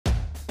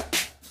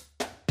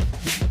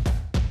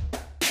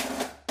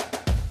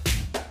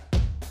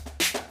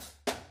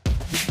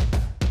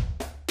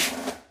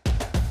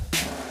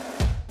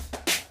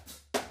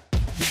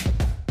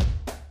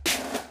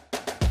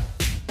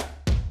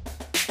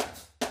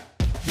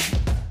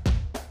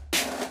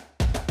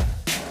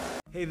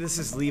Hey, this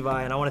is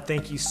Levi, and I want to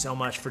thank you so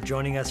much for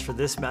joining us for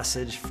this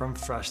message from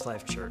Fresh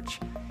Life Church.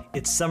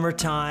 It's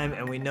summertime,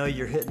 and we know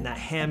you're hitting that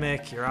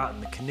hammock, you're out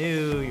in the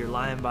canoe, you're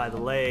lying by the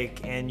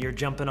lake, and you're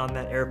jumping on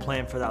that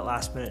airplane for that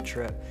last-minute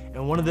trip.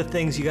 And one of the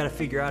things you got to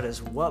figure out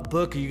is what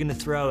book are you going to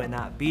throw in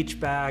that beach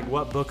bag?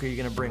 What book are you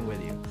going to bring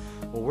with you?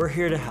 Well, we're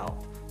here to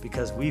help,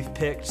 because we've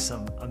picked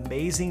some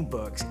amazing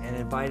books and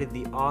invited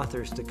the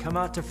authors to come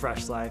out to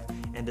Fresh Life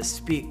and to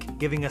speak,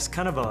 giving us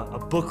kind of a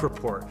book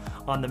report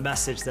on the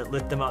message that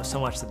lit them up so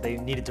much that they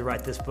needed to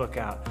write this book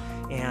out.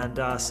 And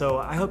so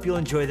I hope you'll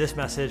enjoy this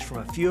message from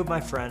a few of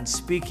my friends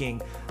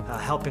speaking,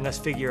 helping us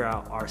figure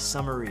out our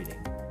summer reading.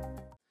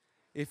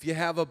 If you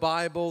have a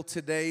Bible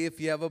today,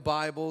 if you have a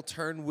Bible,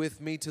 turn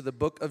with me to the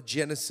book of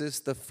Genesis,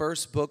 the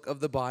first book of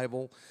the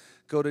Bible.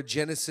 Go to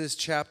Genesis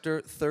chapter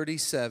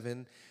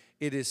 37.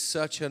 It is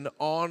such an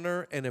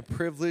honor and a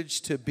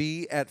privilege to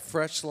be at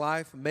Fresh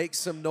Life. Make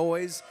some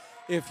noise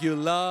if you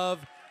love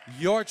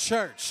your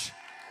church.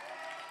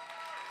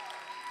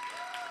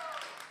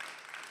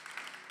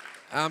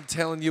 I'm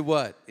telling you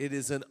what, it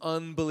is an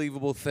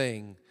unbelievable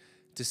thing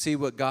to see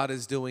what God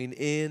is doing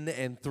in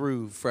and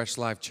through Fresh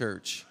Life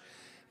Church.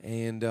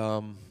 And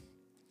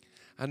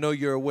I know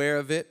you're aware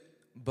of it,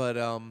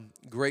 but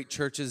great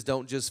churches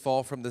don't just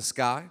fall from the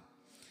sky.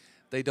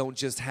 They don't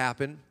just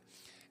happen.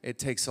 It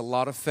takes a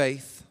lot of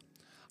faith,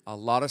 a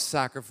lot of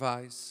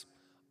sacrifice,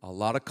 a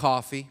lot of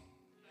coffee.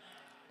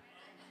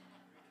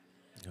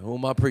 Who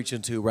am I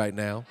preaching to right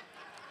now?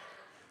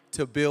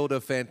 To build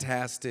a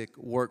fantastic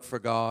work for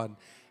God.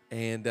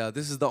 And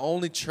this is the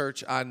only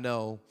church I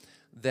know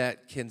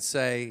that can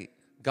say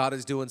God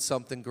is doing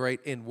something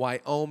great in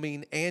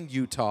Wyoming and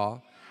Utah,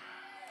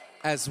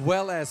 as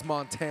well as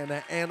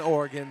Montana and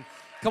Oregon.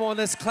 Come on,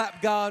 let's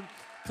clap God.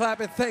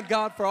 Clap and thank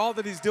God for all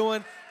that He's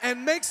doing.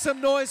 And make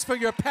some noise for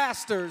your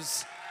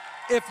pastors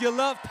if you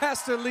love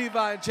Pastor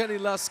Levi and Jenny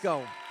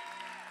Lusko.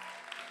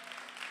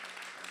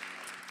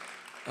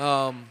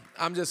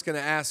 I'm just going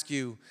to ask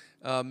you,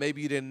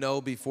 maybe you didn't know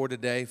before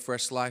today,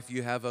 Fresh Life,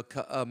 you have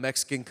a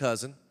Mexican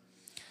cousin,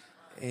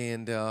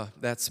 and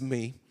that's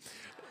me.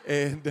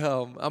 And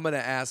I'm going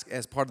to ask,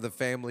 as part of the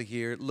family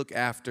here, look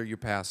after your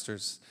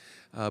pastors.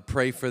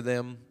 Pray for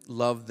them,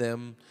 love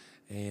them,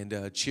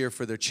 and cheer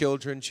for their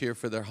children, cheer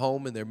for their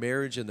home and their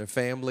marriage and their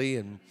family.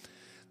 And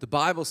the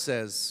Bible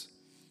says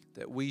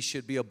that we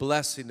should be a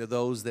blessing to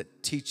those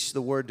that teach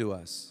the word to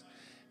us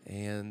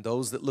and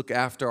those that look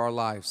after our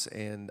lives.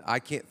 And I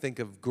can't think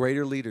of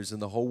greater leaders in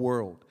the whole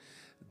world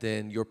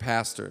than your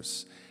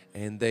pastors.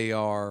 And they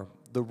are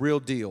the real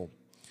deal.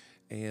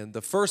 And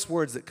the first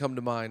words that come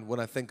to mind when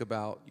I think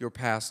about your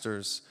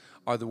pastors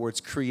are the words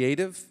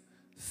creative,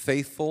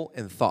 faithful,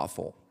 and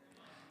thoughtful.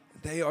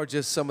 They are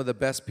just some of the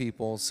best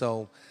people.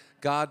 So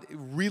God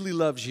really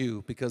loves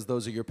you because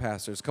those are your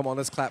pastors. Come on,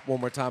 let's clap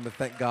one more time and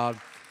thank God.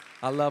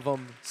 I love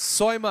them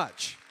so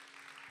much.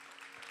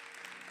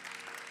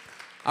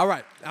 All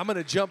right, I'm going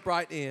to jump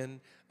right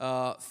in.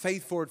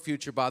 Faith Forward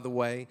Future, by the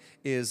way,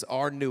 is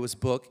our newest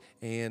book.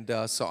 And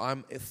so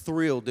I'm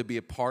thrilled to be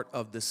a part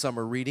of the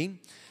summer reading.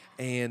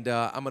 And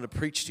I'm going to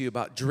preach to you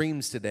about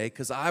dreams today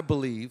because I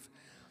believe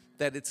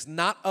that it's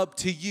not up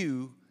to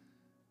you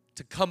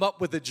to come up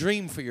with a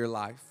dream for your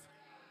life.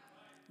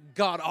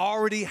 God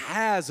already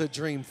has a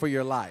dream for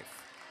your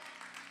life.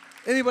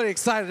 Anybody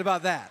excited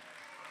about that?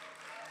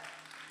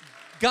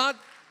 God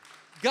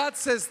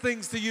says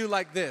things to you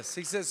like this.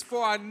 He says,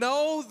 "For I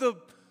know the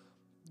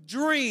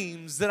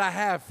dreams that I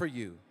have for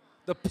you,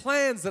 the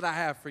plans that I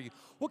have for you."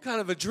 What kind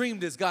of a dream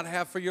does God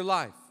have for your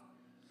life?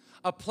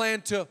 A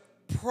plan to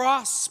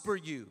prosper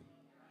you,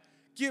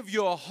 give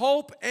you a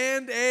hope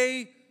and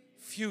a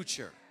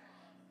future.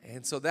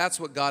 And so that's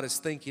what God is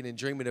thinking and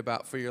dreaming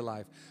about for your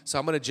life. So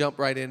I'm going to jump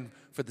right in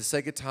for the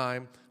sake of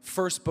time.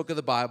 First book of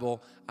the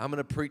Bible, I'm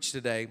going to preach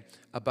today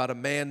about a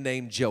man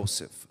named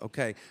Joseph.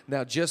 Okay,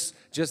 now just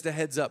a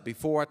heads up,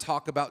 before I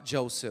talk about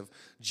Joseph,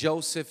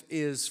 Joseph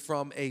is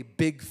from a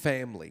big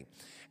family.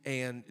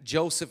 And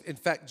Joseph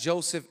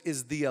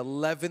is the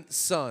 11th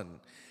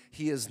son.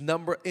 He is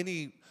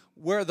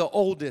we're the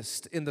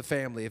oldest in the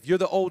family. If you're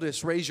the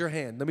oldest, raise your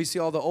hand. Let me see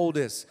all the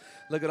oldest.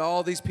 Look at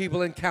all these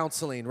people in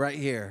counseling right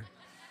here.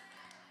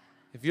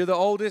 If you're the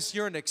oldest,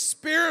 you're an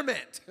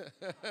experiment.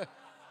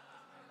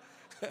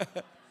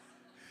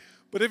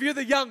 But if you're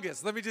the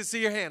youngest, let me just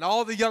see your hand.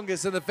 All the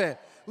youngest in the family.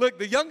 Look,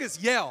 the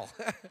youngest yell.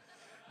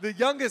 The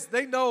youngest,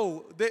 they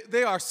know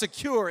they are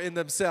secure in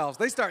themselves.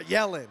 They start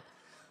yelling.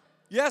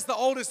 You ask the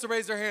oldest to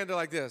raise their hand, they're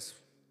like this.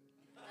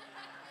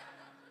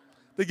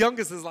 The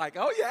youngest is like,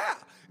 oh yeah.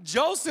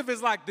 Joseph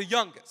is like the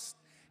youngest.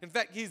 In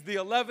fact, he's the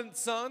 11th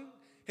son.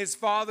 His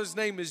father's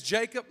name is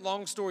Jacob.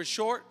 Long story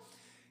short,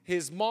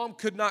 his mom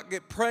could not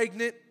get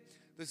pregnant.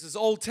 This is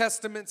Old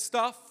Testament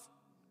stuff.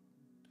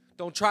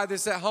 Don't try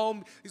this at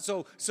home.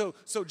 So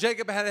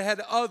Jacob had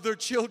other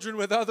children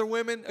with other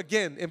women.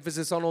 Again,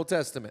 emphasis on Old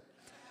Testament.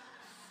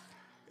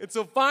 And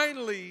so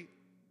finally,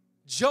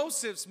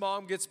 Joseph's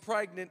mom gets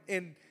pregnant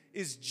and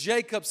is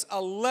Jacob's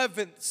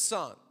 11th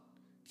son.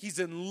 He's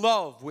in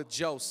love with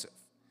Joseph.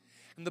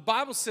 And the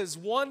Bible says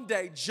one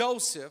day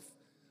Joseph,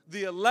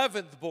 the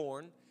 11th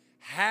born,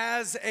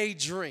 has a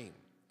dream.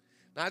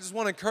 Now, I just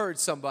want to encourage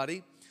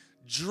somebody.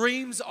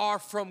 Dreams are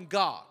from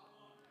God.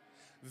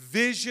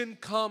 Vision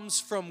comes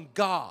from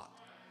God.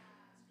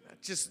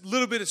 Just a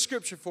little bit of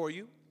scripture for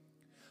you.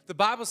 The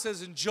Bible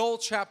says in Joel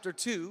chapter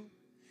 2,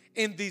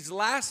 in these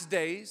last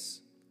days,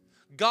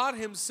 God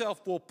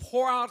himself will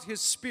pour out his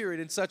Spirit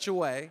in such a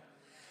way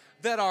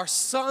that our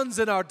sons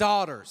and our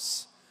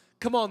daughters,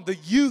 come on, the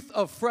youth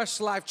of Fresh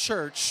Life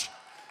Church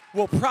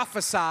will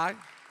prophesy,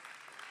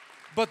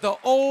 but the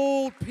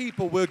old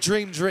people will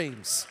dream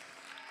dreams.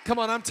 Come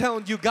on, I'm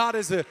telling you, God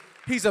is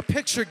he's a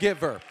picture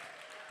giver.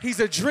 He's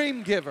a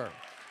dream giver.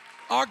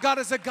 Our God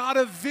is a God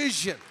of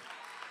vision.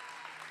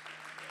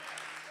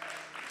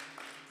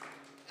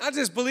 I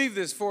just believe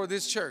this for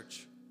this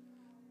church.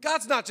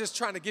 God's not just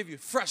trying to give you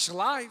fresh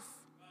life.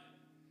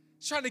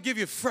 He's trying to give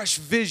you fresh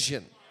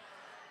vision.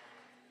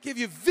 Give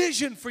you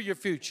vision for your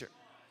future.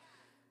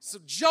 So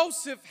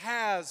Joseph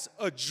has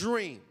a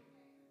dream.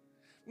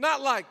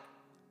 Not like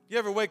you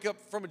ever wake up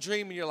from a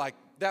dream and you're like,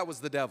 that was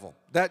the devil.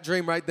 That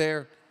dream right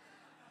there,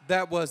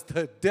 that was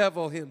the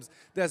devil.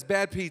 That's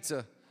bad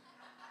pizza.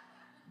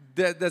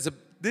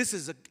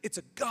 It's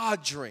a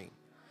God dream.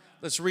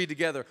 Let's read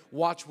together.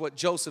 Watch what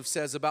Joseph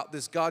says about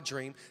this God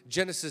dream.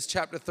 Genesis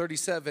chapter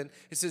 37,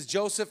 it says,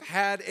 Joseph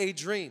had a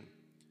dream.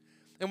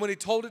 And when he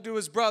told it to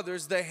his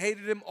brothers, they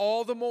hated him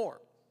all the more.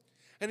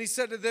 And he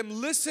said to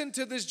them, listen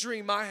to this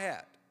dream I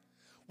had.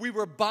 We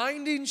were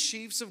binding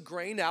sheaves of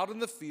grain out in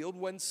the field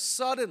when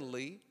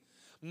suddenly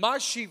my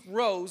sheaf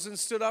rose and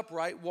stood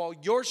upright while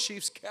your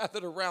sheaves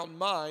gathered around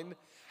mine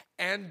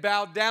and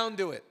bowed down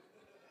to it.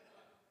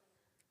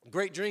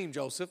 Great dream,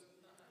 Joseph.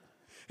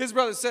 His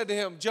brother said to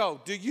him,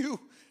 Joe, do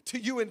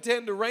you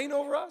intend to reign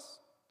over us?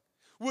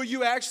 Will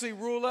you actually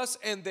rule us?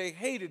 And they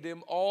hated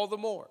him all the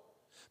more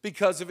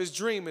because of his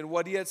dream and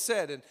what he had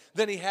said. And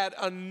then he had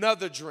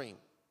another dream.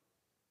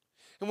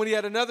 And when he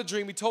had another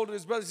dream, he told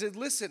his brother, he said,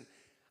 listen,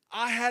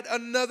 I had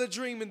another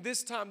dream, and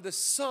this time the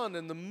sun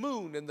and the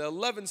moon and the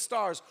 11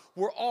 stars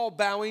were all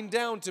bowing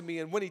down to me.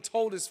 And when he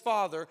told his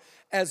father,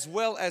 as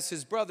well as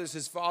his brothers,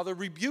 his father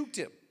rebuked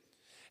him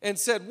and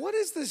said, what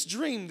is this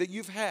dream that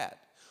you've had?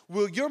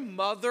 Will your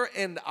mother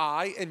and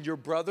I and your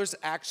brothers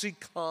actually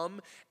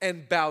come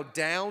and bow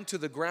down to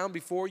the ground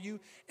before you?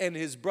 And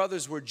his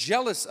brothers were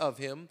jealous of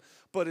him,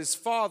 but his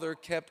father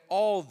kept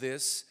all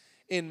this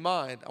in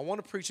mind. I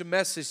want to preach a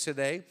message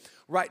today.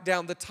 Write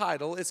down the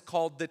title. It's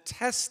called The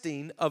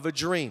Testing of a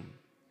Dream.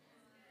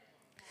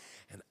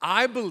 And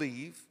I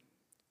believe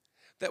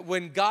that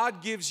when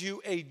God gives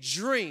you a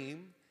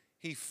dream,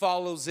 he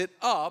follows it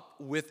up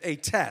with a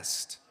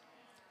test.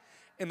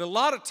 And a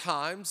lot of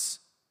times,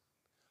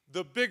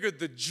 the bigger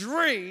the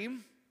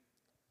dream,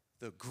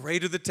 the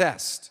greater the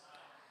test.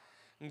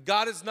 And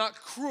God is not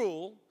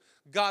cruel.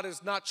 God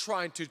is not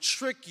trying to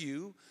trick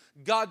you.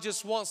 God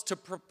just wants to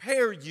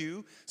prepare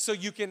you so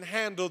you can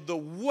handle the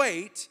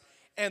weight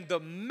and the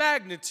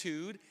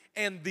magnitude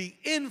and the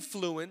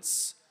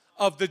influence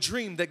of the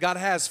dream that God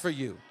has for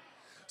you.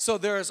 So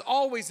there is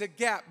always a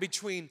gap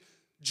between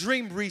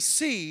dream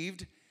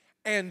received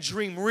and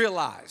dream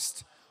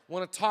realized. I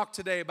want to talk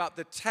today about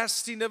the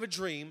testing of a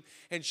dream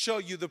and show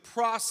you the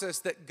process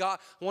that God,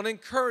 I want to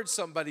encourage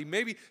somebody.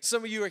 Maybe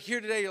some of you are here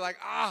today, you're like,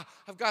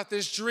 I've got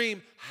this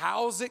dream.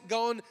 How's it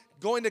going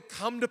to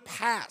come to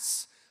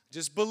pass?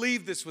 Just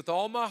believe this with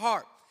all my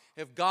heart.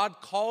 If God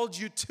called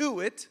you to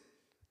it,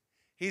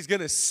 he's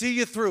going to see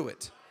you through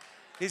it.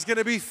 He's going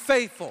to be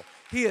faithful.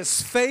 He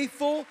is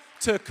faithful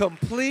to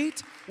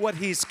complete what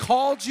he's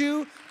called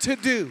you to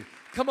do.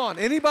 Come on,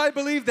 anybody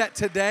believe that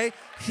today?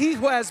 He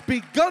who has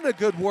begun a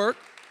good work,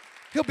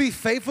 he'll be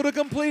faithful to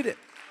complete it.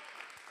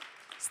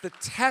 It's the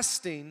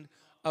testing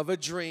of a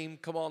dream.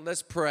 Come on,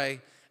 let's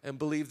pray and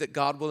believe that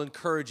God will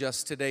encourage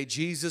us today.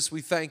 Jesus,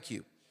 we thank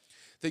you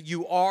that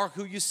you are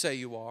who you say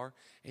you are,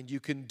 and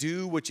you can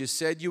do what you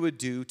said you would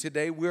do.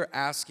 Today we're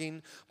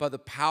asking by the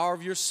power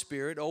of your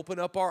Spirit, open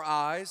up our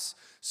eyes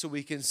so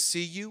we can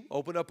see you,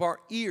 open up our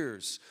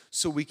ears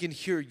so we can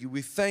hear you.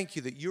 We thank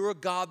you that you're a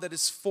God that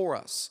is for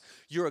us.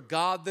 You're a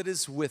God that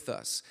is with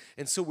us.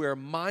 And so we're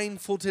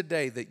mindful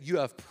today that you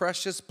have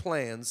precious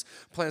plans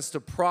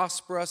to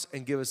prosper us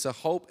and give us a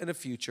hope and a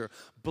future.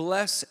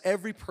 Bless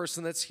every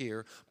person that's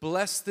here.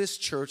 Bless this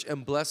church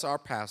and bless our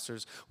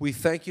pastors. We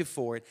thank you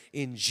for it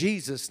in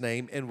Jesus'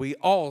 name. And we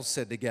all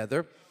said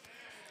together,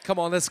 come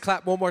on, let's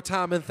clap one more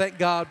time and thank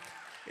God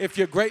if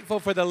you're grateful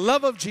for the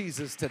love of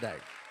Jesus today.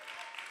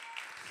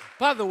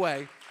 By the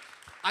way,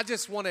 I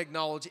just want to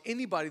acknowledge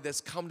anybody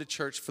that's come to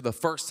church for the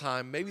first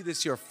time. Maybe this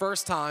is your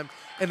first time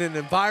in an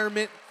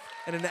environment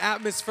and an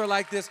atmosphere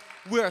like this.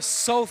 We are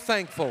so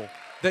thankful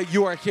that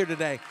you are here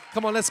today.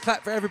 Come on, let's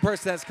clap for every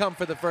person that's come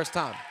for the first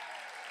time.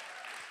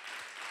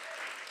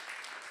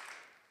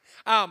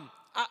 I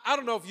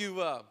don't know if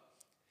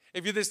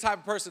you're this type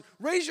of person.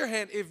 Raise your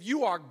hand if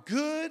you are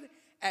good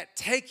at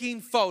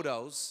taking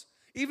photos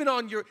Even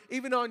on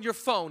your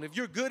phone, if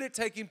you're good at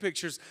taking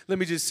pictures, let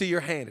me just see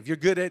your hand. If you're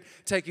good at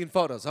taking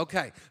photos,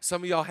 okay.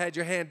 Some of y'all had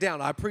your hand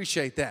down. I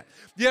appreciate that.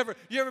 You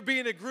ever be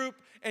in a group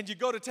and you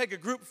go to take a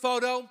group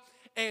photo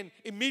and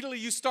immediately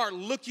you start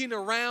looking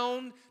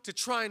around to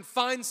try and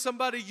find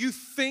somebody you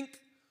think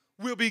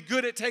will be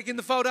good at taking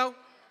the photo?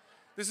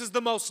 This is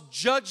the most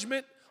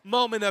judgment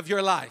moment of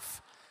your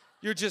life.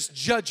 You're just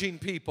judging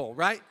people,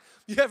 right?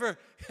 You ever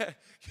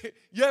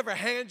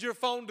hand your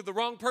phone to the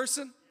wrong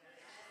person?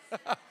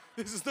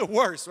 This is the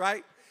worst,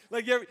 right?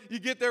 Like you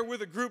get there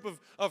with a group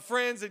of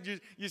friends and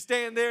you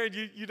stand there and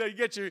you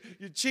get your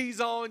cheese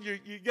on,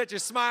 you get your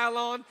smile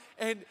on,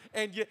 and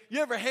you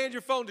ever hand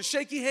your phone to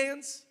shaky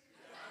hands?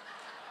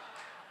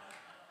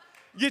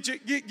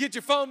 Get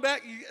your phone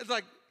back, it's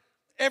like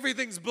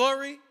everything's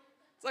blurry.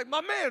 It's like,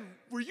 my man,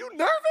 were you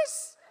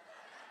nervous?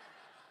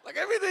 Like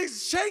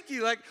everything's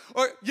shaky.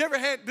 Or you ever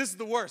this is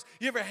the worst.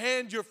 You ever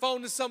hand your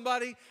phone to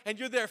somebody and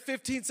you're there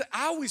 15 seconds?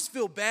 I always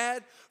feel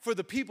bad for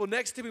the people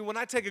next to me when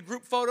I take a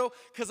group photo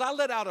because I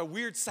let out a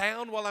weird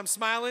sound while I'm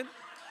smiling.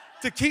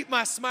 To keep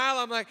my smile,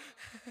 I'm like,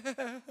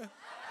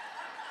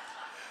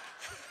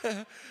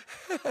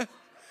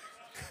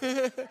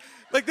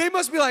 like they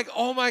must be like,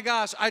 oh my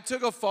gosh, I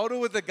took a photo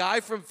with the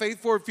guy from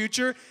Faith Forward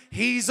Future.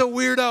 He's a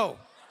weirdo.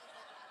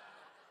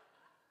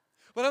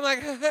 But I'm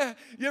like,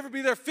 you ever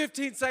be there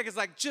 15 seconds,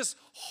 like just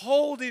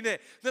holding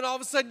it. Then all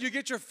of a sudden you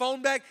get your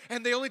phone back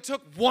and they only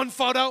took one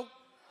photo?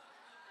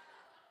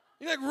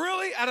 You're like,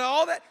 really? Out of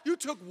all that, you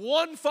took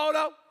one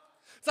photo?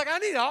 It's like, I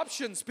need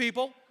options,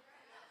 people.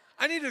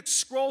 I need to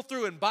scroll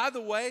through. And by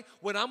the way,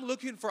 when I'm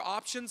looking for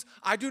options,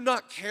 I do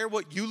not care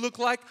what you look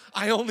like.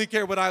 I only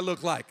care what I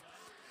look like.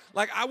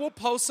 Like, I will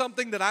post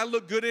something that I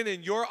look good in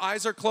and your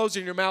eyes are closed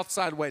and your mouth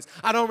sideways.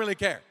 I don't really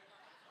care.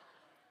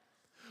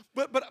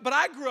 But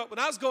I grew up, when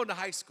I was going to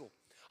high school,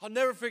 I'll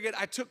never forget,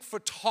 I took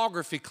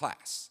photography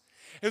class.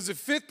 It was the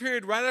 5th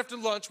period right after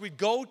lunch. We'd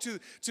go to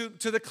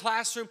the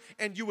classroom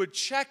and you would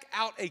check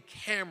out a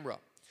camera.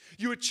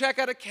 You would check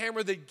out a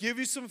camera, they'd give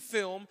you some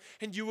film,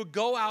 and you would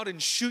go out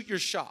and shoot your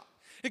shot.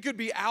 It could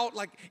be out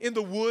like in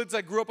the woods.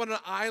 I grew up on an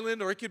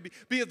island, or it could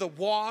be at the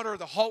water or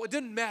the hall. It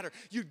didn't matter.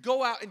 You'd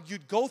go out and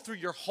you'd go through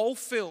your whole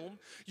film.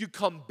 You'd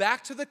come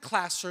back to the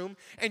classroom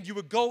and you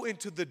would go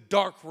into the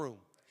dark room.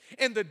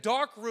 In the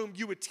dark room,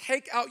 you would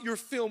take out your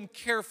film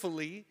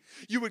carefully.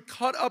 You would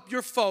cut up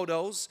your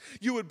photos.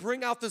 You would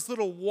bring out this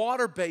little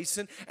water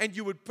basin, and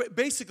you would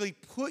basically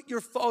put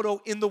your photo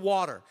in the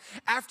water.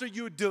 After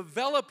you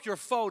develop your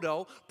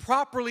photo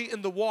properly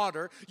in the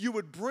water, you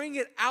would bring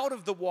it out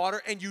of the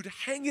water, and you'd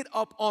hang it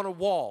up on a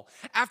wall.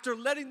 After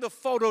letting the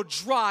photo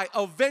dry,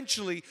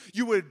 eventually,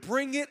 you would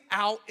bring it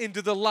out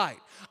into the light.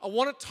 I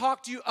want to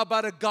talk to you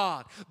about a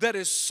God that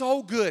is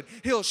so good.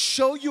 He'll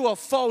show you a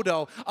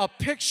photo, a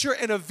picture,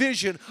 and a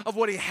vision of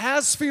what He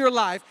has for your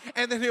life,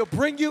 and then He'll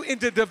bring you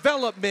into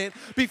development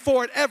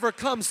before it ever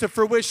comes to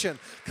fruition.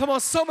 Come on,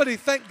 somebody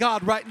thank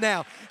God right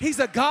now. He's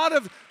a God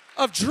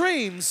of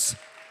dreams,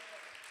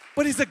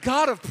 but He's a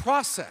God of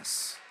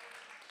process.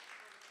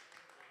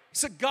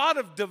 He's a God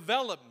of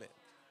development.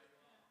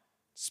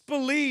 Just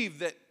believe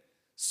that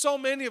so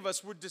many of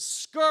us were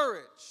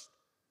discouraged.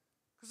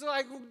 Because they're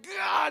like, well,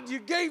 God, you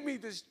gave me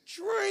this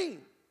dream.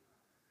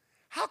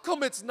 How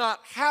come it's not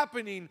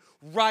happening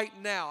right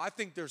now? I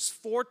think there's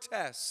 4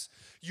 tests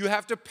you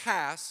have to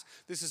pass.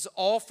 This is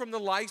all from the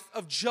life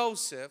of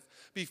Joseph.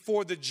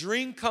 Before the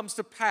dream comes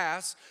to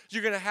pass,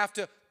 you're going to have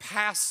to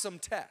pass some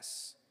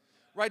tests.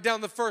 Write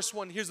down the first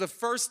one. Here's the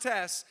first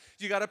test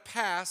you got to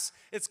pass.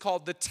 It's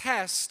called the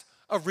test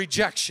of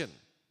rejection.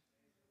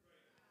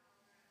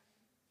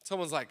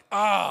 Someone's like,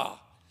 I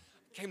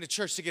came to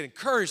church to get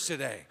encouraged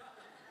today.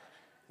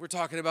 We're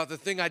talking about the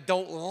thing I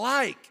don't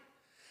like.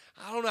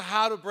 I don't know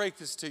how to break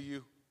this to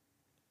you.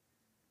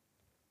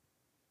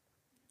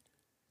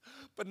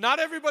 But not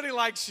everybody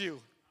likes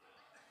you.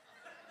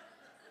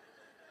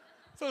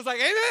 So it's like,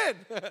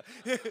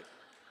 amen.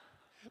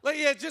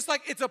 Just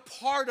like it's a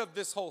part of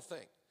this whole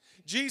thing.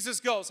 Jesus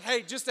goes,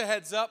 hey, just a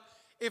heads up.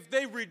 If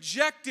they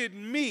rejected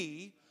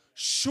me,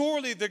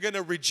 surely they're going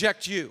to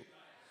reject you.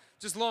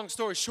 Just long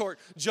story short,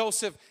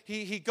 Joseph,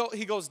 he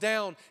goes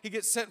down. He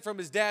gets sent from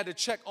his dad to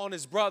check on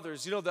his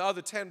brothers, the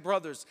other 10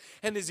 brothers.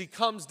 And as he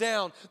comes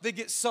down, they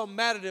get so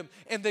mad at him,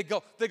 and they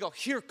go,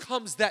 here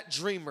comes that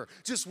dreamer.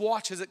 Just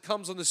watch as it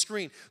comes on the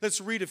screen.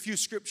 Let's read a few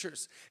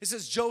scriptures. It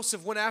says,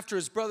 Joseph went after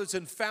his brothers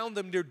and found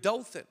them near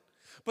Dothan.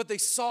 But they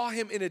saw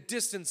him in a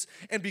distance,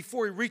 and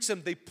before he reached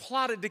them, they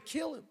plotted to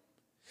kill him.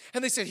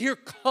 And they said, here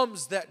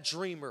comes that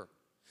dreamer.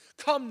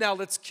 Come now,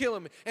 let's kill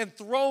him and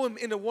throw him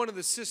into one of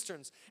the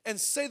cisterns and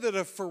say that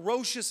a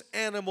ferocious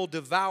animal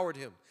devoured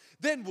him.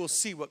 Then we'll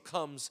see what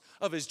comes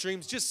of his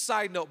dreams. Just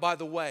side note, by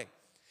the way,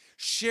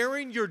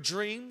 sharing your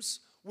dreams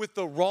with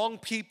the wrong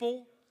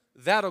people,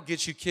 that'll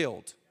get you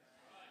killed.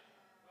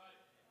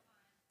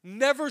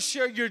 Never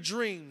share your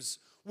dreams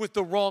with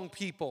the wrong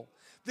people.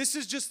 This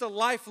is just a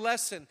life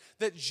lesson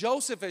that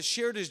Joseph has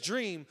shared his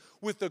dream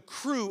with a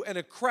crew and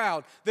a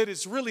crowd that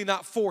is really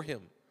not for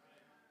him.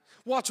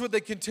 Watch what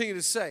they continue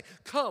to say.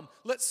 Come,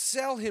 let's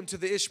sell him to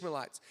the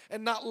Ishmaelites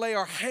and not lay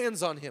our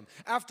hands on him.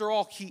 After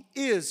all, he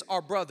is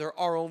our brother,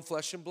 our own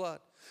flesh and blood.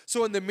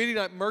 So when the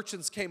Midianite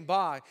merchants came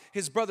by,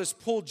 his brothers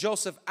pulled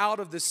Joseph out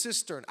of the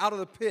cistern, out of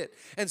the pit,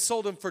 and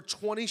sold him for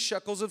 20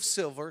 shekels of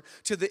silver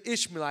to the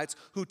Ishmaelites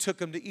who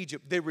took him to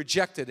Egypt. They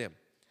rejected him.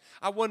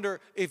 I wonder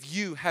if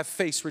you have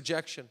faced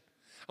rejection.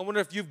 I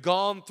wonder if you've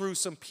gone through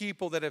some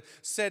people that have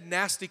said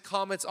nasty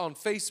comments on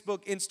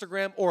Facebook,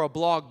 Instagram, or a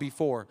blog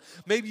before.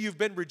 Maybe you've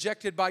been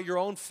rejected by your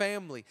own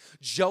family.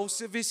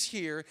 Joseph is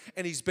here,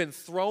 and he's been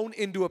thrown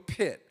into a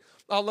pit.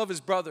 I love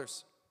his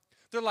brothers.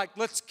 They're like,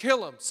 let's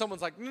kill him.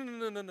 Someone's like,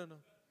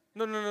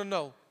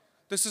 no.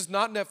 This is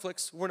not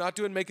Netflix. We're not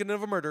doing Making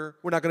of a Murderer.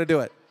 We're not going to do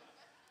it.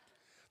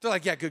 They're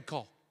like, yeah, good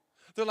call.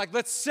 They're like,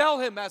 let's sell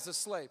him as a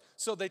slave.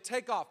 So they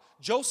take off.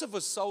 Joseph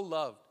was so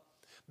loved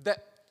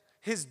that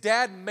his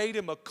dad made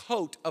him a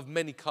coat of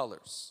many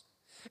colors.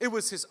 It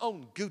was his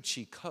own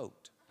Gucci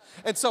coat.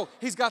 And so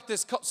he's got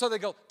this coat. So they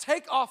go,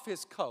 take off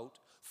his coat,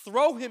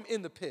 throw him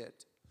in the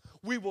pit.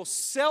 We will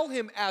sell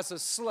him as a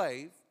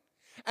slave.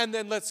 And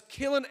then let's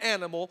kill an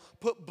animal,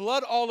 put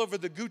blood all over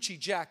the Gucci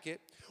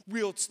jacket.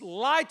 We'll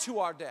lie to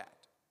our dad.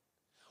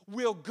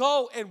 We'll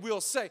go and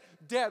we'll say,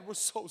 Dad, we're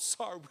so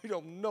sorry. We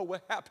don't know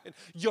what happened.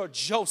 Your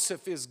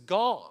Joseph is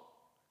gone.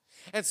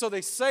 And so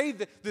they say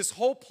that this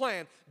whole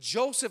plan,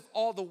 Joseph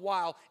all the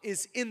while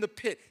is in the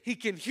pit. He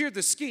can hear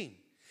the scheme.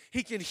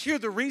 He can hear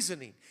the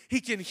reasoning.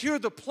 He can hear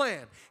the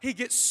plan. He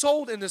gets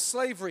sold into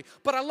slavery.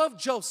 But I love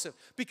Joseph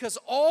because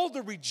all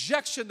the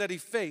rejection that he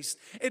faced,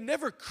 it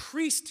never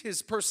creased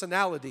his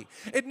personality.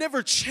 It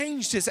never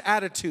changed his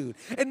attitude.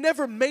 It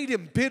never made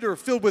him bitter,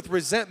 filled with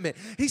resentment.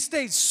 He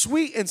stayed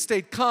sweet and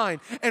stayed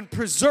kind and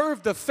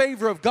preserved the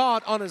favor of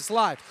God on his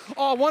life.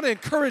 Oh, I want to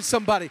encourage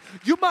somebody.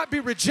 You might be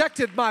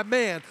rejected by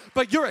man,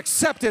 but you're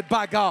accepted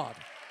by God.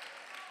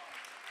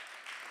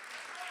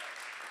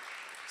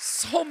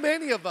 So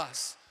many of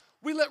us,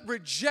 we let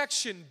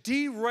rejection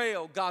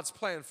derail God's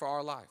plan for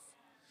our life.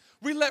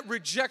 We let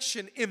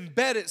rejection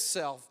embed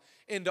itself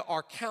into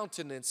our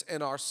countenance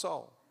and our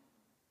soul.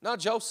 Not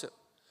Joseph.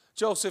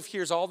 Joseph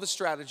hears all the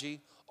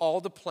strategy, all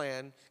the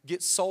plan,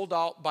 gets sold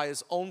out by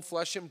his own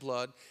flesh and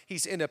blood.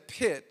 He's in a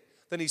pit,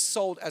 then he's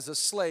sold as a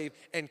slave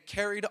and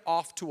carried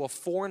off to a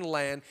foreign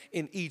land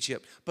in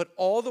Egypt. But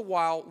all the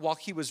while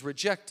he was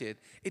rejected,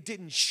 it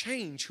didn't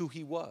change who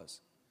he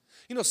was.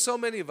 You know, so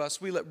many of us,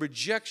 we let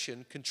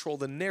rejection control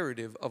the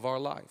narrative of our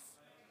life.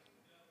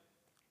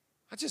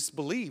 I just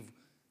believe,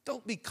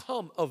 don't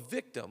become a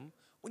victim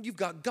when you've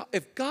got God.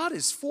 If God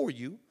is for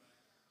you,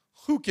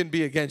 who can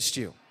be against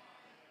you?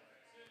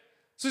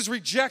 So he's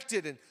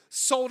rejected and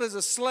sold as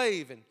a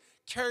slave and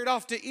carried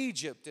off to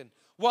Egypt. And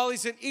while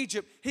he's in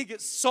Egypt, he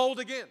gets sold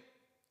again.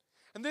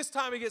 And this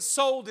time he gets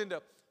sold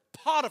into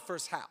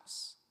Potiphar's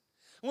house.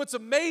 And what's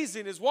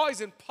amazing is while he's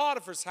in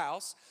Potiphar's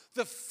house,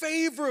 the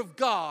favor of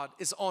God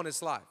is on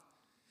his life.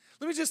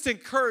 Let me just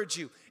encourage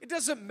you. It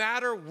doesn't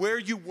matter where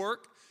you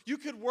work. You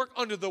could work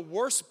under the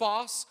worst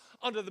boss,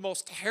 under the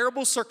most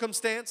terrible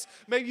circumstance.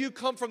 Maybe you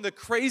come from the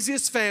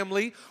craziest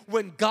family.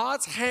 When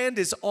God's hand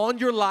is on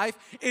your life,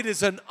 it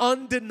is an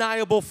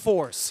undeniable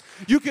force.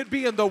 You could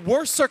be in the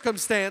worst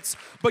circumstance,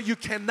 but you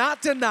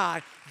cannot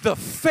deny the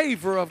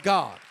favor of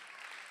God.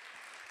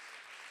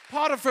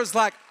 Potiphar's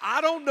like,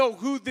 I don't know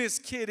who this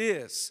kid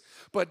is,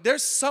 but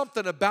there's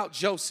something about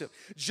Joseph.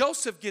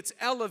 Joseph gets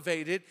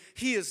elevated.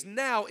 He is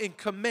now in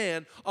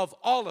command of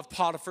all of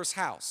Potiphar's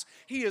house.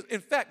 He is,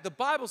 in fact, the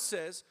Bible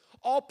says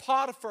all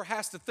Potiphar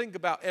has to think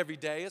about every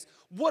day is,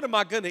 what am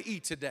I going to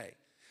eat today?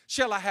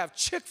 Shall I have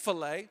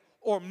Chick-fil-A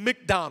or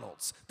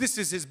McDonald's? This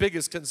is his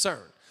biggest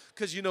concern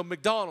because, you know,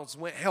 McDonald's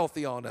went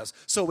healthy on us,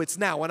 so it's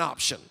now an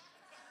option.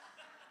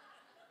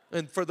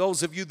 And for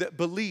those of you that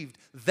believed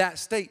that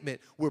statement,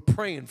 we're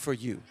praying for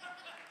you.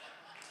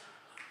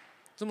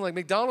 Something like,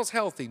 McDonald's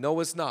healthy. No,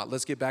 it's not.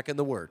 Let's get back in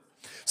the Word.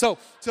 So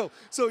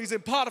he's in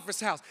Potiphar's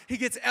house. He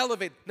gets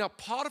elevated. Now,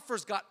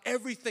 Potiphar's got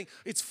everything.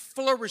 It's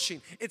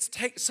flourishing.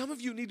 Some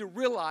of you need to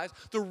realize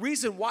the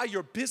reason why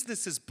your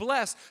business is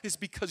blessed is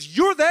because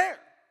you're there.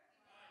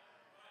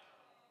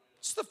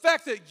 It's the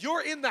fact that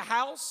you're in the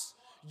house,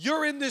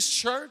 you're in this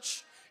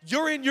church,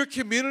 you're in your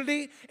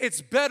community,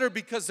 it's better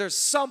because there's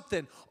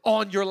something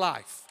on your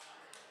life.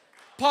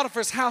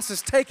 Potiphar's house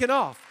is taken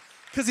off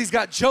because he's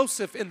got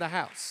Joseph in the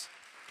house.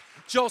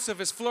 Joseph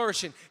is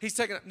flourishing. He's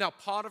taken it. Now,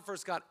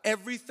 Potiphar's got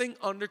everything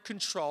under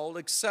control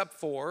except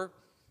for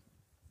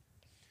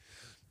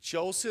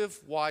Joseph's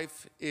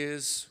wife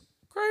is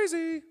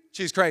crazy.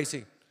 She's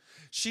crazy.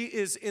 She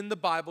is in the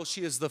Bible.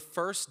 She is the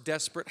first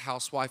desperate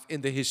housewife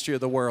in the history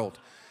of the world.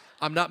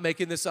 I'm not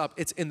making this up.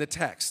 It's in the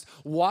text.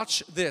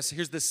 Watch this.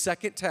 Here's the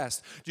second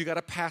test you got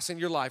to pass in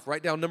your life.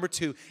 Write down number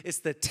 2. It's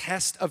the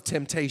test of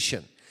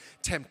temptation.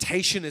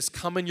 temptation is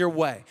coming your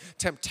way.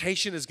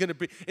 Temptation is going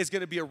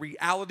to be a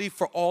reality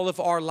for all of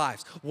our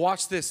lives.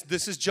 Watch this.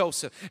 This is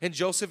Joseph, and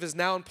Joseph is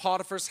now in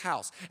Potiphar's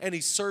house, and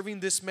he's serving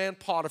this man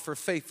Potiphar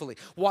faithfully.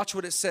 Watch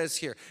what it says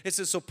here. It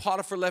says, so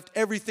Potiphar left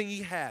everything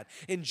he had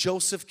in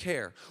Joseph's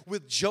care.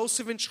 With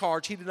Joseph in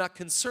charge, he did not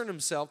concern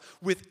himself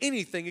with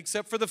anything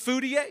except for the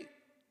food he ate.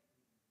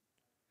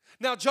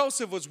 Now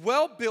Joseph was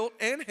well built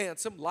and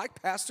handsome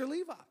like Pastor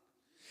Levi.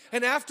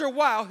 And after a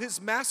while,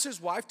 his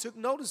master's wife took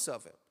notice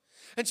of him.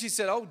 And she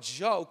said, oh,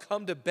 Joe,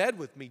 come to bed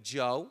with me,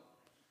 Joe.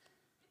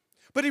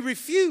 But he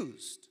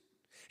refused.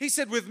 He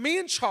said, with me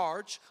in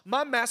charge,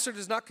 my master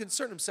does not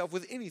concern himself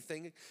with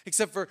anything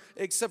except for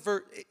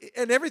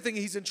and everything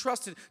he's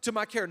entrusted to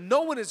my care.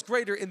 No one is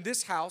greater in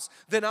this house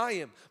than I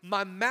am.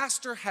 My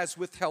master has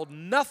withheld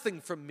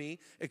nothing from me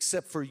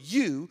except for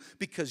you,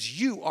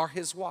 because you are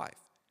his wife.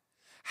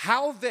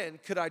 How then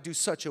could I do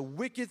such a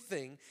wicked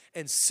thing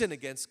and sin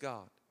against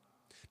God?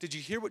 Did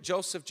you hear what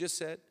Joseph just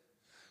said?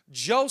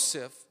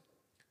 Joseph,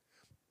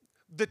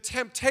 the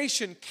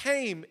temptation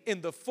came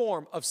in the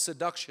form of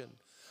seduction,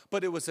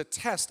 but it was a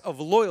test of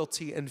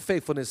loyalty and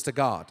faithfulness to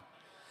God.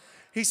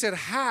 He said,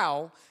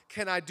 how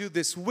can I do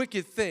this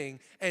wicked thing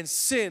and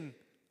sin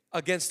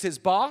against his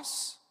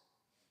boss?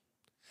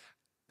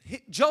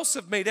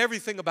 Joseph made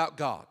everything about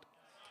God.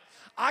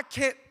 I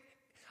can't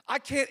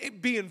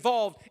be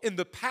involved in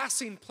the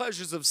passing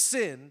pleasures of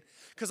sin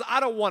because I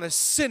don't want to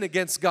sin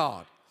against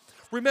God.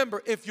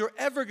 Remember, if you're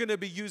ever going to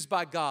be used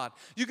by God,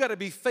 you got to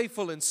be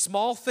faithful in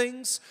small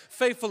things,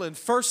 faithful in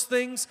first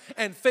things,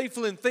 and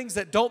faithful in things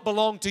that don't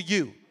belong to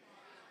you.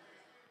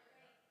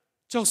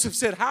 Joseph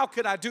said, how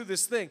could I do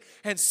this thing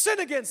and sin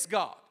against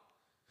God?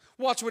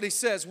 Watch what he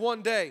says.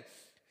 One day,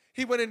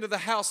 he went into the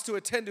house to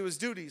attend to his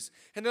duties,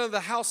 and none of the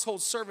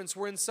household servants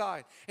were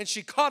inside. And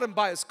she caught him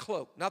by his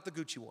cloak, not the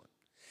Gucci one,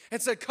 and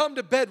said, come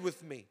to bed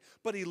with me.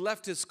 But he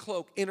left his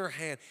cloak in her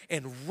hand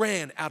and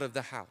ran out of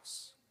the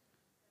house.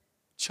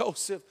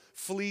 Joseph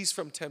flees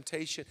from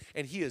temptation,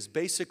 and he is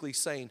basically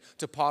saying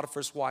to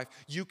Potiphar's wife,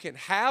 you can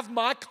have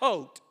my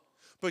coat,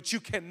 but you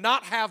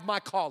cannot have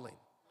my calling.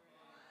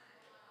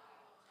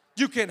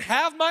 You can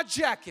have my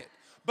jacket,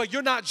 but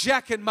you're not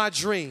jacking my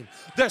dream.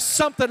 There's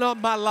something on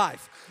my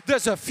life.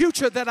 There's a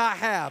future that I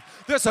have.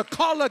 There's a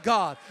call of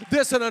God.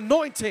 There's an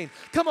anointing.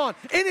 Come on,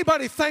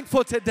 anybody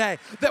thankful today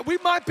that we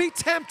might be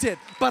tempted,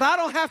 but I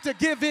don't have to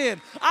give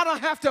in. I don't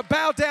have to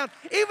bow down.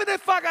 Even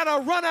if I got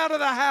to run out of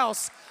the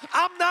house,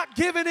 I'm not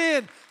giving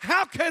in.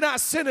 How can I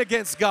sin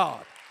against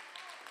God?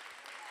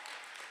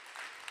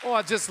 Oh,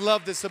 I just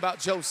love this about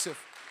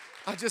Joseph.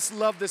 I just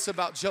love this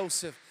about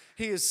Joseph.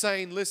 He is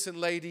saying, listen,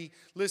 lady,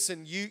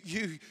 listen,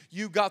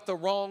 you got the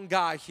wrong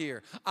guy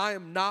here. I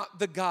am not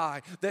the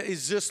guy that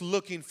is just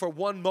looking for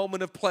one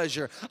moment of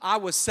pleasure. I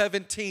was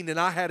 17 and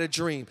I had a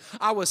dream.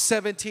 I was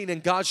 17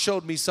 and God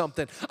showed me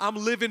something. I'm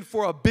living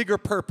for a bigger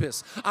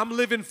purpose. I'm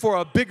living for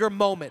a bigger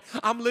moment.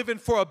 I'm living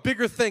for a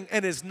bigger thing,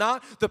 and it's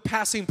not the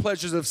passing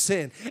pleasures of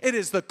sin. It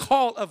is the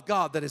call of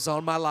God that is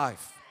on my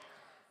life.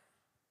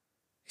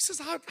 He says,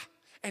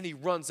 and he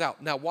runs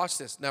out. Now watch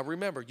this. Now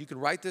remember, you can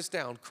write this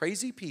down.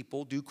 Crazy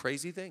people do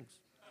crazy things.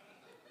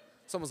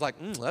 Someone's like,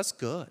 that's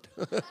good.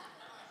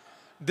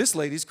 This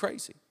lady's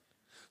crazy.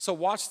 So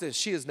watch this.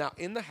 She is now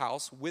in the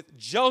house with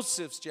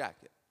Joseph's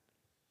jacket.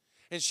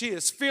 And she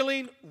is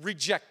feeling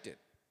rejected.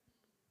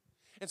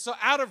 And so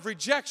out of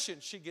rejection,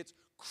 she gets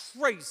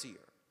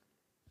crazier.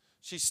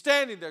 She's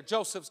standing there.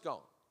 Joseph's gone.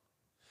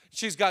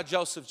 She's got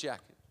Joseph's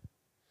jacket.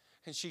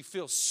 And she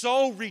feels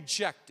so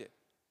rejected.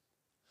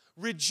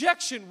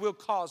 Rejection will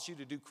cause you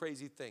to do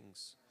crazy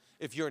things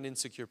if you're an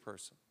insecure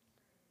person.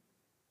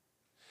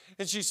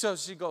 And she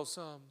goes,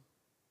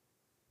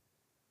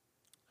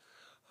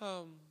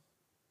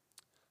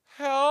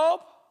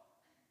 help.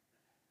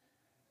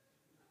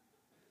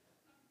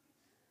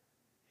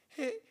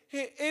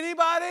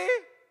 Anybody?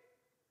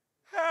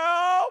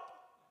 Help.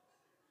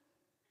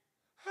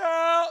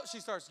 Help. She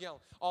starts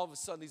yelling. All of a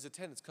sudden, these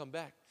attendants come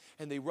back,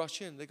 and they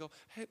rush in. They go,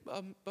 hey,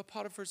 but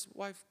Potiphar's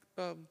wife,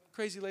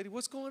 crazy lady,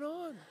 what's going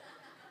on?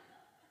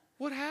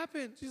 What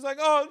happened? She's like,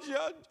 oh,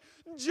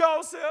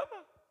 Joseph,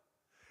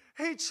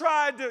 he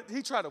tried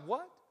to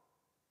what?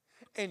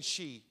 And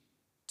she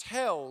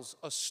tells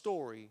a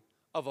story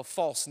of a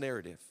false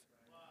narrative.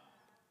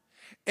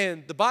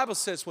 And the Bible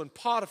says when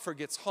Potiphar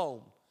gets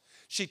home,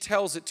 she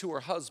tells it to her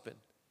husband.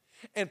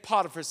 And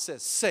Potiphar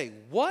says, say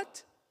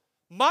what?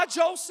 My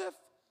Joseph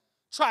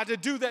tried to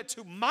do that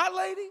to my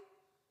lady?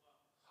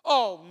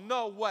 Oh,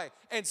 no way.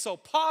 And so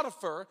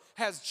Potiphar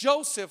has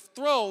Joseph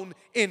thrown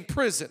in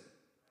prison.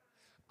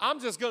 I'm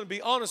just going to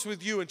be honest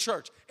with you in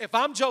church. If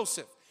I'm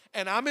Joseph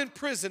and I'm in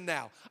prison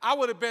now, I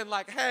would have been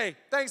like, hey,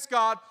 thanks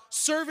God.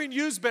 Serving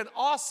you's been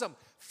awesome.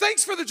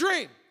 Thanks for the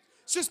dream.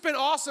 It's just been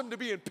awesome to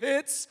be in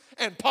pits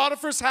and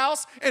Potiphar's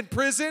house and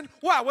prison.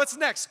 Wow, what's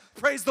next?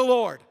 Praise the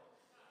Lord.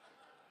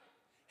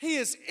 He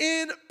is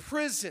in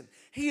prison.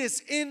 He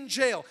is in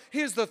jail.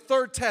 Here's the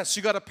third test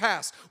you got to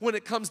pass when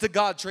it comes to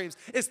God dreams.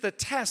 It's the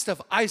test of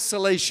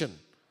isolation.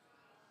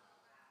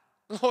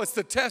 Oh, it's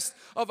the test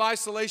of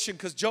isolation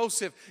because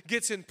Joseph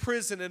gets in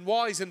prison, and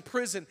while he's in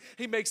prison,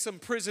 he makes some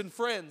prison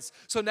friends.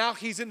 So now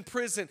he's in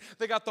prison.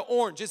 They got the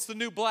orange, it's the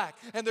new black,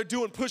 and they're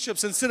doing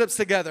push-ups and sit-ups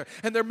together,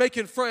 and they're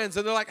making friends,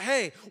 and they're like,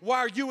 hey, why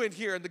are you in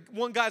here? And the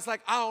one guy's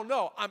like, I don't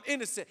know, I'm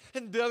innocent.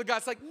 And the other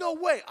guy's like, no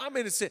way, I'm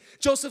innocent.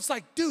 Joseph's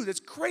like, dude, it's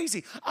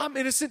crazy. I'm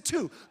innocent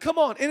too. Come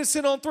on,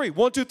 innocent on three.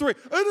 1, 2, 3,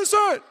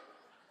 innocent.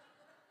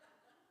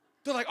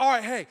 They're like, all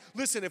right, hey,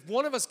 listen, if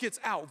one of us gets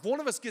out,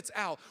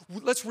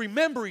 let's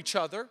remember each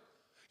other,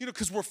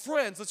 because we're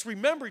friends. Let's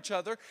remember each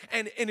other.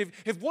 And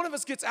if one of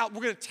us gets out,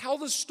 we're going to tell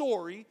the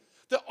story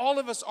that all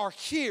of us are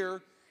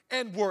here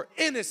and we're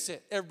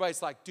innocent.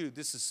 Everybody's like, dude,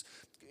 this is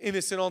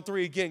innocent on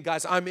three again,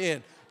 guys. I'm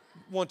in.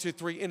 1, 2,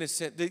 3,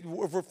 innocent.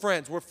 We're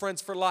friends. We're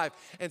friends for life.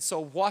 And so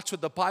watch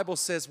what the Bible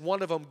says.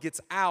 One of them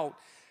gets out.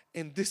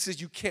 And this is,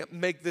 you can't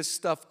make this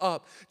stuff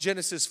up.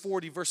 Genesis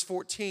 40, verse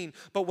 14.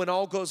 But when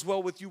all goes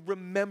well with you,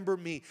 remember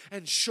me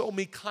and show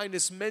me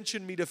kindness.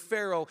 Mention me to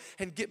Pharaoh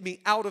and get me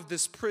out of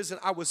this prison.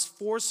 I was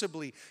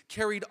forcibly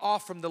carried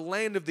off from the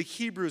land of the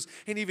Hebrews.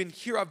 And even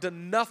here, I've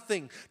done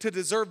nothing to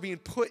deserve being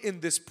put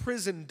in this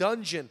prison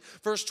dungeon.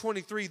 Verse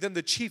 23, then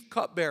the chief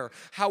cupbearer,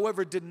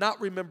 however, did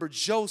not remember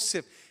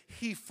Joseph.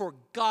 He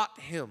forgot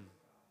him.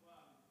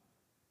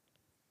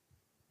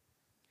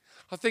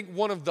 I think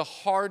one of the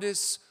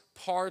hardest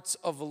parts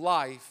of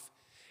life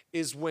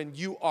is when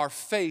you are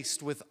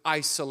faced with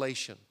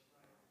isolation.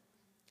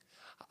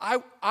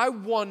 I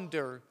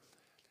wonder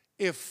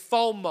if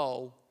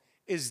FOMO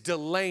is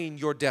delaying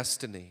your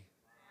destiny.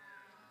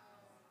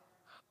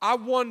 I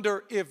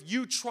wonder if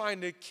you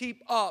trying to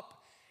keep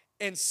up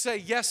and say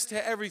yes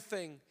to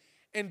everything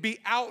and be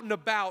out and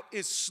about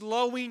is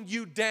slowing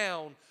you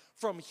down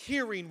from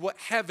hearing what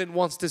heaven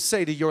wants to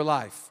say to your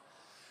life.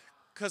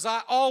 Because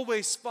I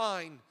always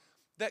find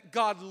that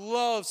God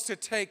loves to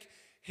take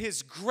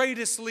His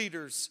greatest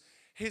leaders,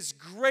 His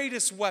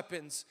greatest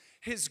weapons,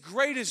 His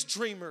greatest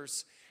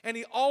dreamers, and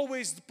He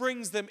always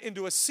brings them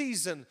into a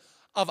season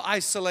of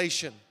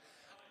isolation.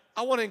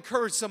 I want to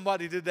encourage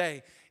somebody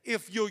today.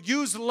 If you'll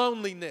use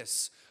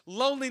loneliness,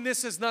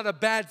 loneliness is not a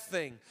bad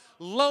thing.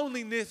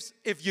 Loneliness,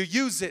 if you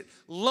use it,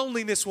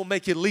 loneliness will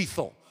make you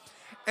lethal.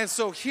 And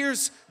so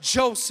here's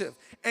Joseph,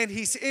 and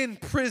he's in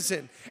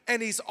prison,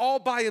 and he's all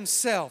by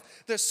himself.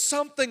 There's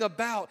something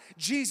about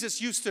Jesus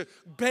used to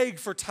beg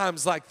for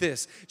times like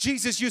this.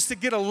 Jesus used to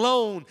get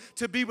alone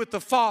to be with the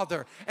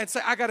Father and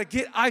say, I got to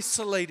get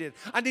isolated.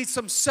 I need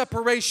some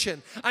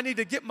separation. I need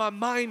to get my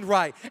mind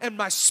right and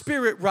my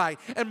spirit right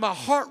and my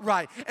heart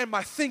right and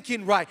my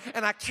thinking right.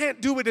 And I can't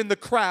do it in the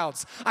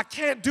crowds. I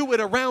can't do it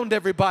around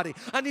everybody.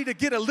 I need to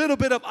get a little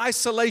bit of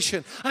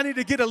isolation. I need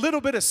to get a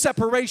little bit of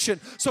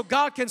separation so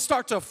God can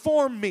start to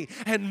form me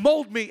and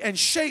mold me and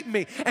shape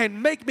me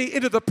and make me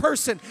into the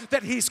person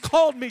that He's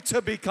called me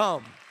to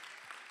become.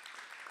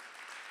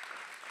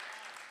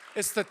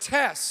 It's the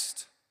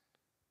test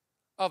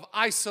of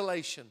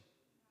isolation.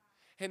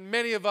 And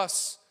many of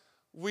us,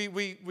 we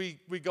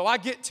go, I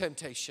get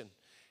temptation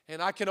and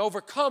I can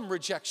overcome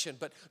rejection,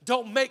 but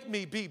don't make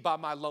me be by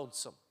my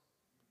lonesome.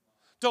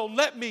 Don't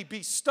let me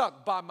be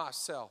stuck by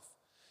myself.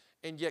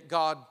 And yet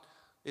God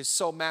is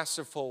so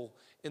masterful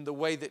in the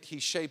way that He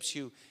shapes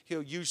you.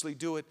 He'll usually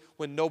do it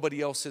when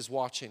nobody else is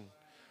watching.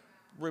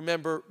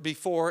 Remember,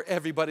 before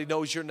everybody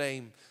knows your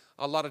name,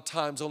 a lot of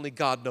times only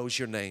God knows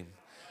your name.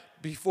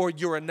 Before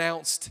you're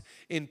announced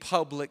in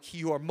public,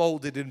 you are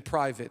molded in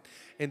private.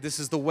 And this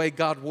is the way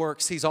God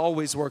works. He's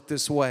always worked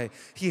this way.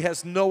 He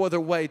has no other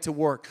way to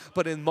work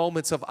but in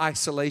moments of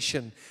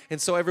isolation.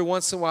 And so every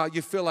once in a while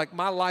you feel like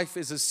my life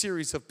is a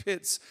series of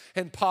pits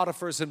and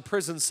Potiphars and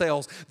prison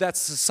cells.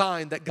 That's a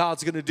sign that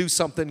God's going to do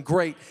something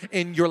great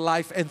in your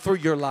life and through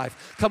your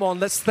life. Come on,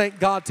 let's thank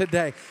God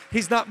today.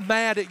 He's not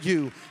mad at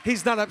you.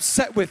 He's not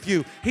upset with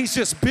you. He's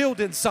just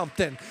building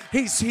something.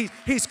 He's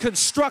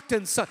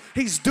constructing something.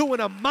 He's doing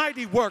a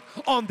mighty work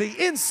on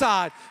the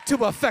inside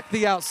to affect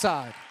the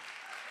outside.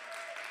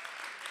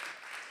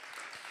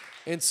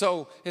 And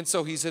so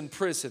he's in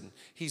prison.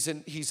 He's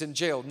in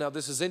jail. Now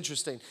this is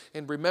interesting.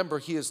 And remember,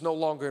 he is no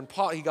longer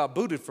he got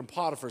booted from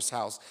Potiphar's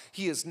house.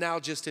 He is now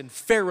just in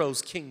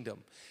Pharaoh's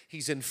kingdom.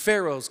 He's in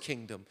Pharaoh's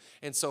kingdom.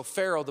 And so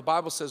Pharaoh, the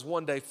Bible says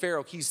one day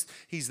Pharaoh, he's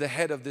the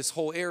head of this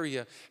whole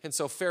area. And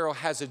so Pharaoh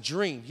has a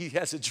dream. He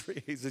has a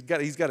dream. He's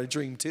got a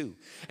dream too.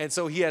 And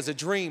so he has a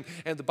dream.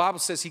 And the Bible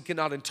says he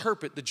cannot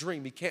interpret the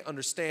dream. He can't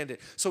understand it.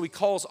 So he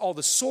calls all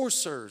the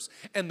sorcerers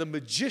and the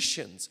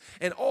magicians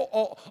and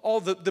all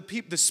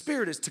the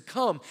spiritists to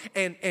come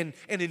and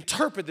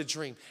interpret the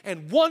dream.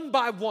 And one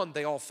by one,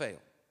 they all fail.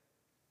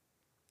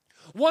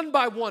 One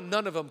by one,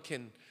 none of them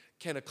can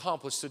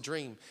accomplish the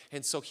dream.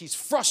 And so he's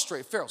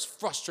frustrated. Pharaoh's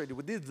frustrated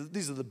with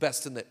these are the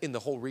best in the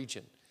whole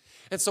region.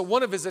 And so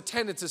one of his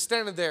attendants is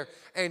standing there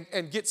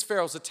and gets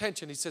Pharaoh's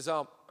attention. He says,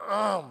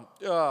 Pharaoh,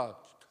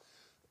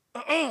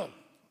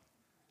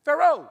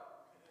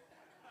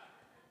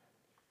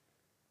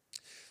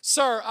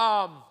 sir,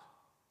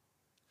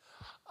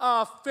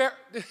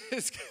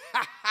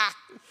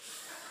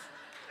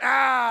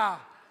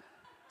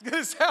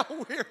 this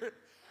sounds weird.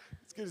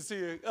 It's good to see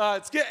you.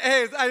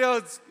 Hey, I know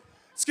it's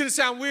going to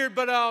sound weird,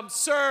 but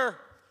sir,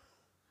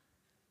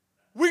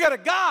 we got a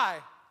guy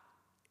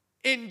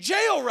in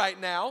jail right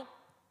now.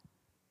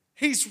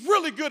 He's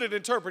really good at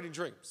interpreting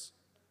dreams.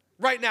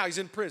 Right now, he's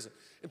in prison.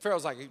 And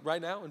Pharaoh's like,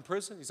 right now, in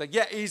prison? He's like,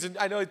 yeah,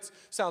 I know it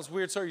sounds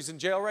weird, sir, he's in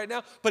jail right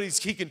now, but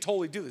he can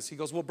totally do this. He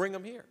goes, well, bring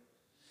him here.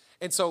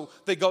 And so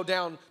they go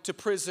down to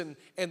prison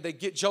and they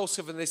get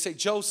Joseph and they say,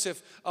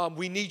 Joseph,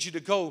 we need you to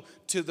go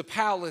to the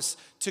palace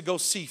to go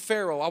see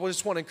Pharaoh. I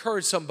just want to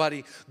encourage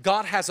somebody.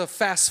 God has a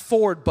fast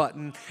forward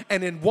button,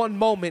 and in one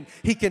moment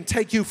he can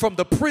take you from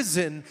the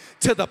prison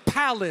to the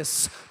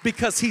palace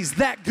because he's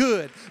that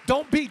good.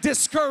 Don't be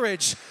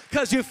discouraged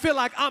because you feel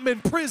like I'm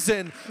in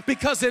prison,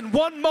 because in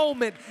one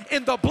moment,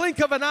 in the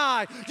blink of an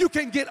eye, you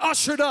can get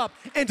ushered up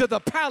into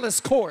the palace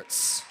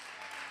courts.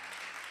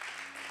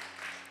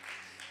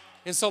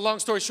 And so long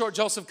story short,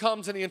 Joseph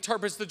comes and he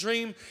interprets the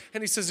dream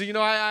and he says, you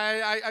know,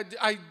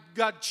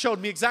 God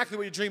showed me exactly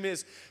what your dream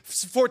is.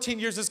 14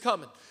 years is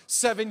coming.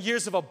 7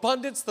 years of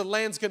abundance. The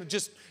land's going to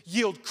just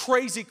yield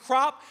crazy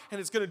crop. And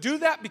it's going to do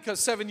that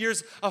because 7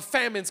 years of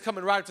famine's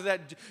coming right after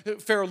that.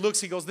 Pharaoh looks,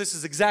 he goes, this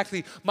is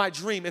exactly my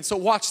dream. And so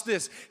watch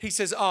this. He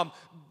says,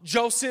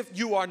 Joseph,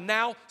 you are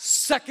now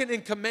second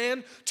in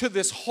command to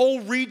this whole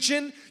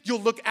region.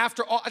 You'll look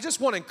after all. I just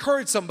want to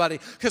encourage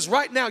somebody, because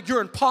right now you're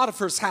in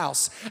Potiphar's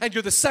house and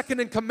you're the second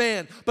in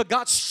command, but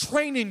God's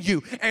training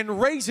you and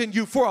raising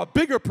you for a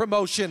bigger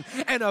promotion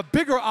and a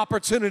bigger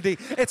opportunity.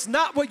 It's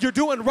not what you're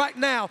doing right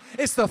now.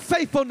 It's the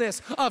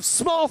faithfulness of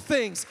small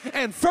things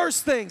and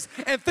first things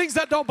and things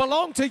that don't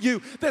belong to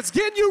you that's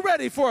getting you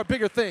ready for a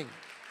bigger thing.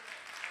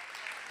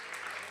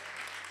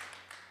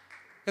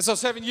 And so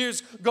 7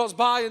 years goes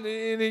by and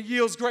it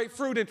yields great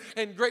fruit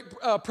and great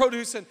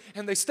produce, and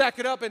they stack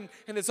it up and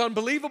it's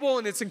unbelievable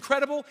and it's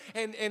incredible,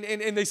 and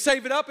they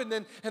save it up, and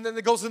then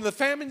it goes into the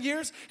famine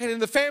years, and in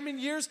the famine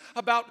years,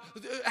 about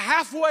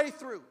halfway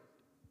through,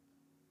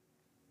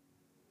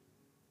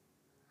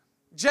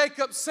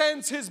 Jacob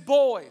sends his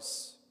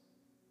boys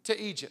to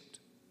Egypt,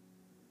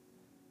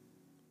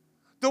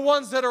 the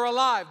ones that are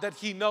alive that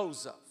he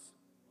knows of.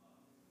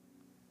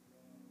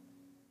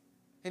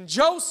 And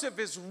Joseph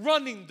is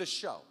running the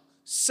show,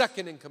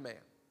 second in command.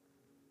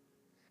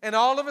 And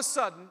all of a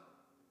sudden,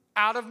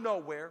 out of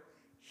nowhere,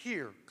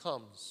 here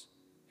comes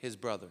his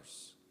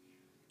brothers.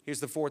 Here's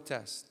the fourth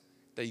test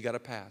that you got to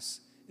pass.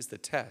 It's the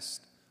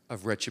test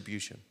of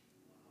retribution.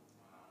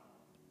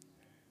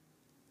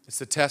 It's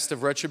the test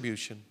of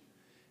retribution.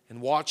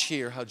 And watch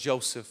here how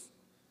Joseph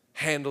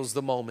handles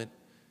the moment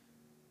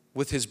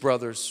with his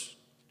brothers.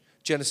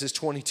 Genesis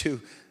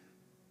 42,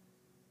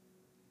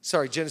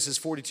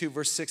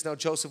 verse 6. Now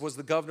Joseph was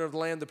the governor of the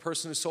land, the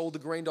person who sold the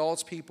grain to all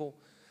its people.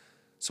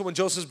 So when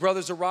Joseph's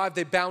brothers arrived,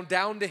 they bowed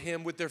down to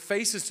him with their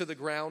faces to the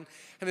ground.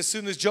 And as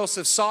soon as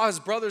Joseph saw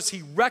his brothers,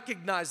 he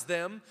recognized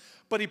them,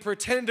 but he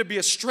pretended to be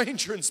a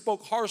stranger and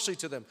spoke harshly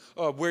to them.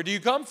 Where do you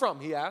come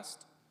from? He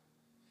asked.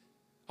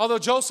 Although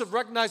Joseph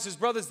recognized his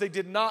brothers, they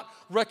did not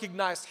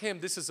recognize him.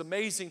 This is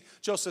amazing.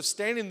 Joseph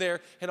standing there,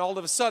 and all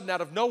of a sudden,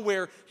 out of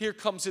nowhere, here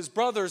comes his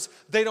brothers.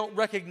 They don't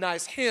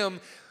recognize him.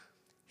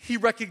 He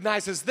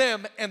recognizes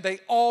them, and they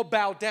all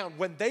bow down.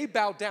 When they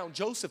bow down,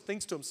 Joseph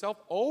thinks to himself,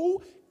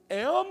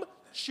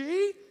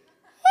 OMG.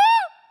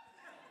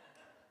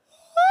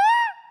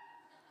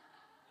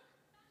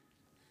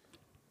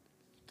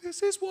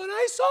 This is what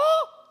I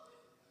saw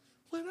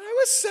when I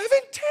was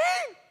 17.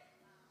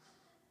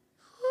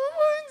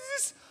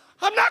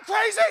 I'm not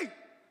crazy.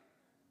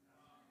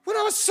 When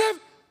I was 7,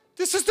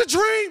 this is the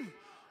dream.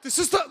 This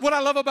is what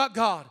I love about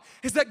God,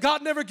 is that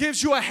God never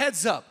gives you a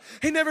heads up.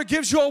 He never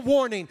gives you a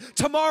warning.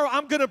 Tomorrow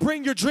I'm going to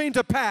bring your dream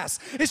to pass.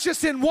 It's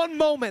just in one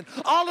moment.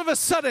 All of a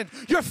sudden,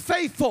 you're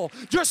faithful,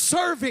 you're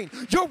serving,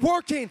 you're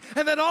working,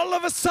 and then all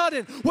of a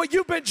sudden, what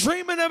you've been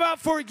dreaming about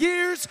for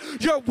years,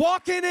 you're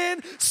walking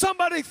in.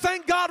 Somebody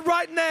thank God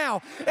right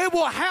now. It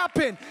will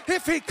happen.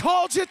 If He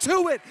called you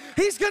to it,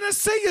 He's going to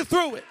see you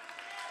through it.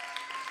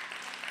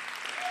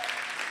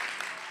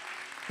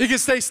 You can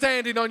stay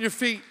standing on your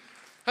feet.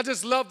 I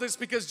just love this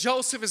because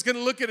Joseph is going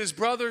to look at his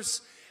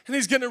brothers and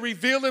he's going to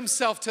reveal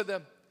himself to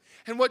them.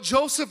 And what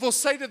Joseph will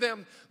say to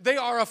them, they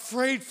are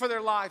afraid for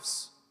their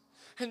lives.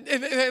 And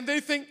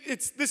they think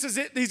this is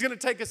it. He's going to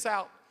take us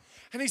out.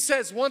 And he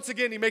says, once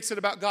again, he makes it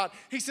about God.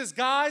 He says,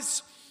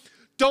 guys,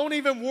 don't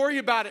even worry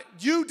about it.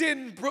 You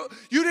didn't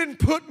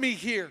put me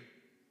here.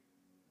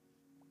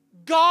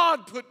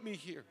 God put me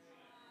here.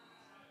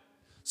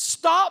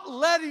 Stop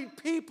letting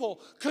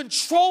people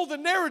control the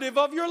narrative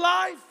of your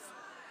life.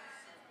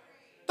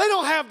 They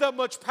don't have that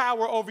much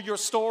power over your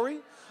story.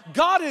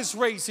 God is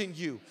raising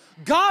you.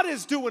 God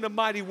is doing a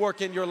mighty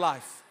work in your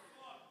life.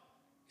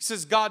 He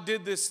says, God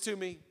did this to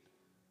me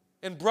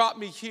and brought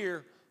me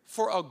here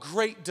for a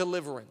great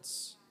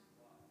deliverance.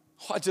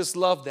 Oh, I just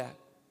love that.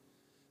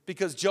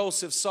 Because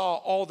Joseph saw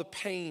all the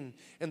pain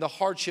and the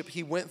hardship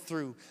he went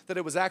through, that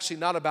it was actually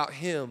not about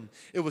him.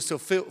 It was to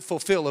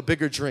fulfill a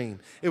bigger dream.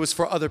 It was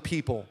for other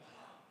people.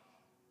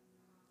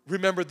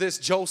 Remember this,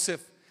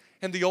 Joseph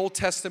in the Old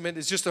Testament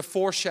is just a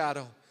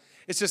foreshadow.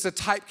 It's just a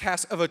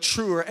typecast of a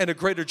truer and a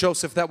greater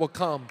Joseph that will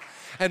come.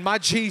 And my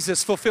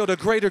Jesus fulfilled a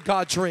greater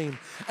God dream.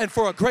 And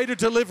for a greater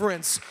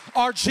deliverance,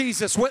 our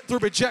Jesus went through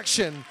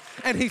rejection,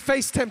 and he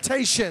faced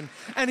temptation,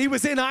 and he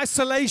was in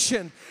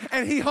isolation,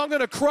 and he hung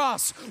on a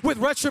cross with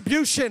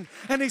retribution,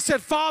 and he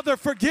said, Father,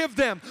 forgive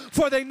them,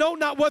 for they know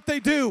not what they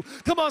do.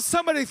 Come on,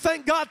 somebody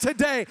thank God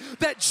today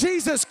that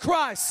Jesus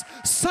Christ,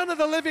 Son of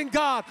the living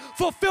God,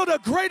 fulfilled a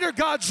greater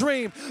God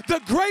dream,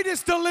 the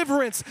greatest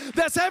deliverance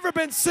that's ever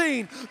been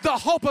seen, the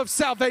hope of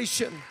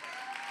salvation.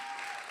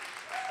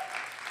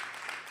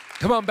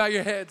 Come on, bow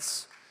your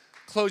heads,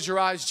 close your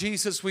eyes.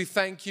 Jesus, we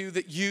thank you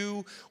that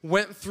you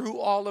went through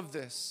all of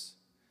this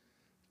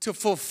to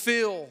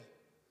fulfill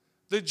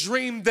the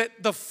dream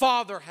that the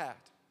Father had,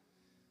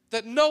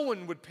 that no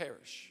one would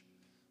perish,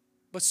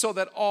 but so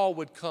that all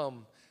would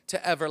come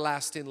to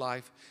everlasting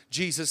life.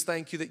 Jesus,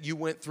 thank you that you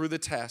went through the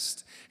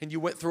test and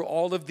you went through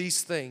all of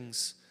these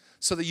things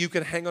so that you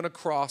could hang on a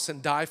cross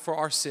and die for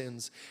our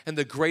sins. And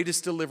the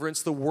greatest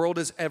deliverance the world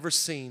has ever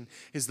seen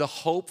is the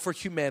hope for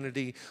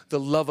humanity,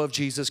 the love of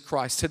Jesus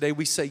Christ. Today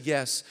we say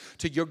yes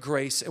to your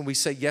grace and we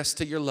say yes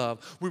to your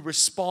love. We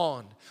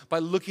respond by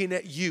looking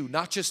at you,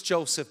 not just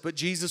Joseph, but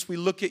Jesus, we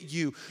look at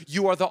you.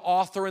 You are the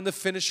author and the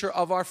finisher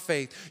of our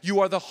faith.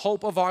 You are the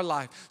hope of our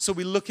life. So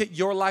we look at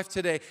your life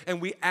today and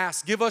we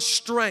ask, give us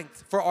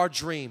strength for our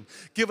dream.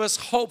 Give us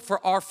hope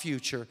for our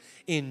future.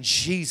 In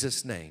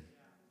Jesus' name.